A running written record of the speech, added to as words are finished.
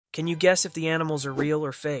Can you guess if the animals are real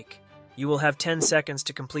or fake? You will have 10 seconds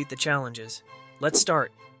to complete the challenges. Let's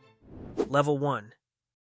start. Level 1.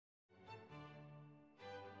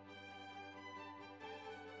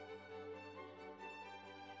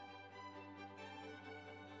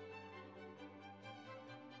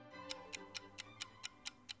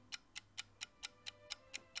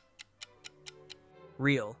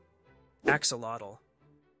 Real. Axolotl.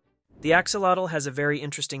 The axolotl has a very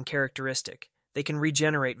interesting characteristic. They can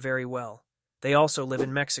regenerate very well. They also live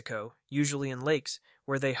in Mexico, usually in lakes,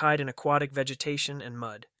 where they hide in aquatic vegetation and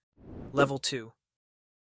mud. Level 2.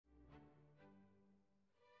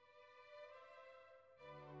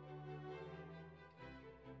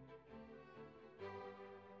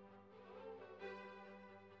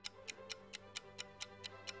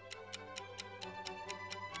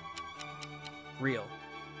 Real.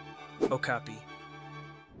 Okapi.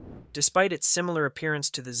 Despite its similar appearance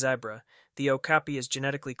to the zebra, the okapi is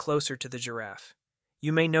genetically closer to the giraffe.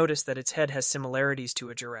 You may notice that its head has similarities to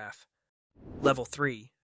a giraffe. Level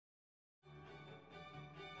 3.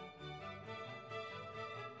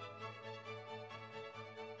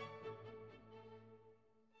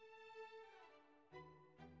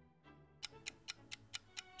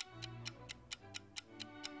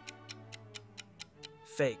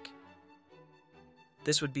 Fake.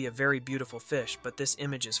 This would be a very beautiful fish, but this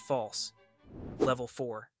image is false. Level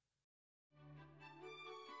 4.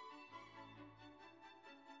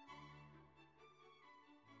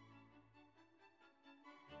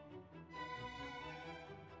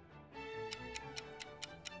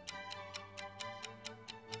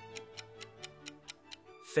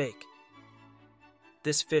 Fake.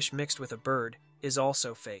 This fish mixed with a bird is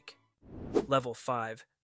also fake. Level 5.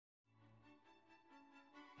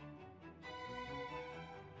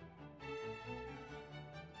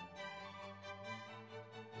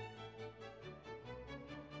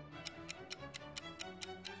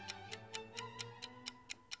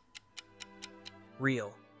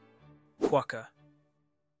 Real. Quokka.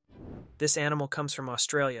 This animal comes from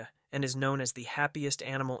Australia and is known as the happiest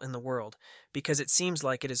animal in the world because it seems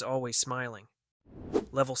like it is always smiling.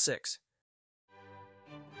 Level 6.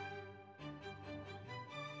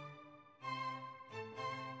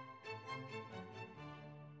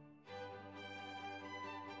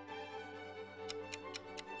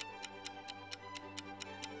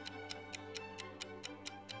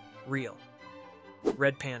 Real.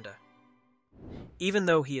 Red panda. Even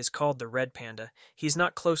though he is called the red panda, he is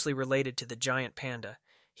not closely related to the giant panda.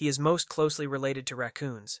 He is most closely related to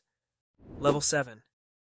raccoons. Level 7.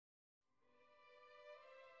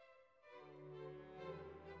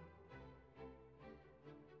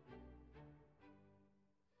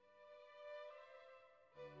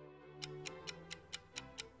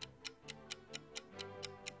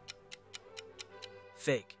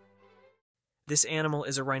 Fake. This animal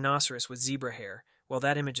is a rhinoceros with zebra hair, while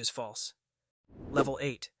that image is false. Level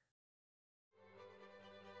 8.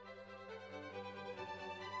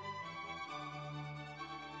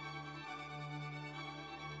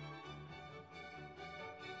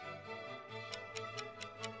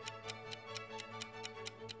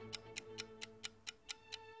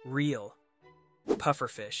 Real.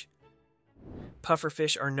 Pufferfish.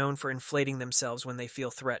 Pufferfish are known for inflating themselves when they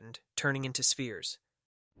feel threatened, turning into spheres.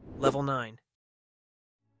 Level 9.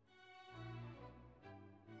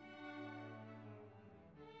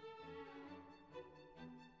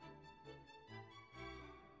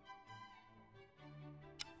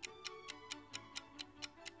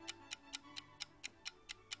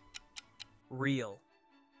 Real.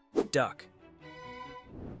 Duck.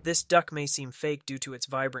 This duck may seem fake due to its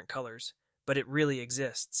vibrant colors, but it really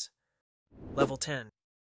exists. Level 10.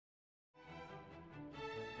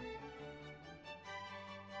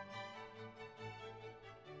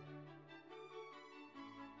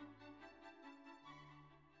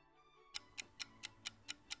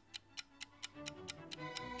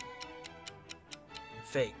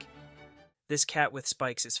 Fake. This cat with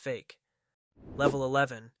spikes is fake. Level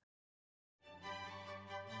 11.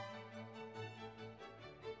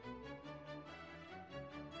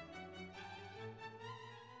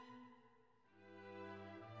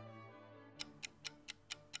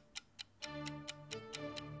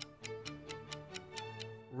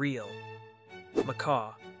 Real.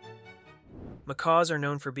 Macaw. Macaws are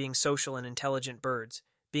known for being social and intelligent birds,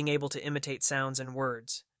 being able to imitate sounds and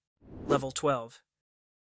words. Level 12.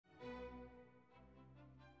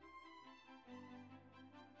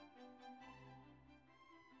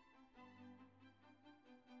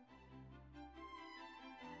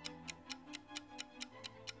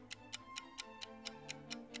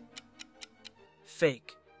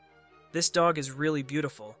 Fake. This dog is really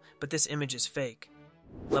beautiful, but this image is fake.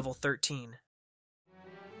 Level 13.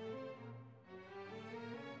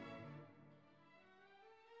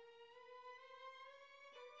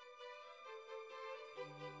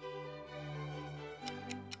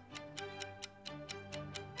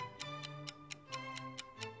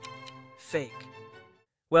 Fake.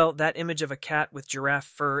 Well, that image of a cat with giraffe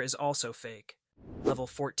fur is also fake. Level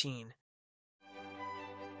 14.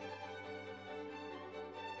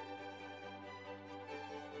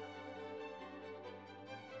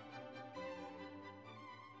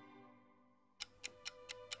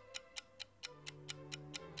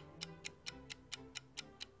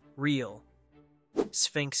 Real.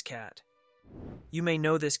 Sphinx cat. You may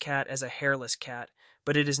know this cat as a hairless cat,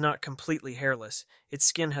 but it is not completely hairless. Its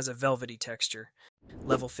skin has a velvety texture.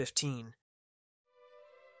 Level 15.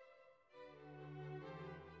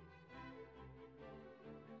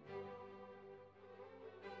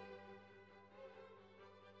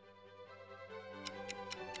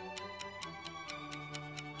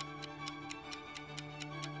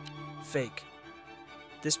 Fake.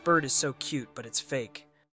 This bird is so cute, but it's fake.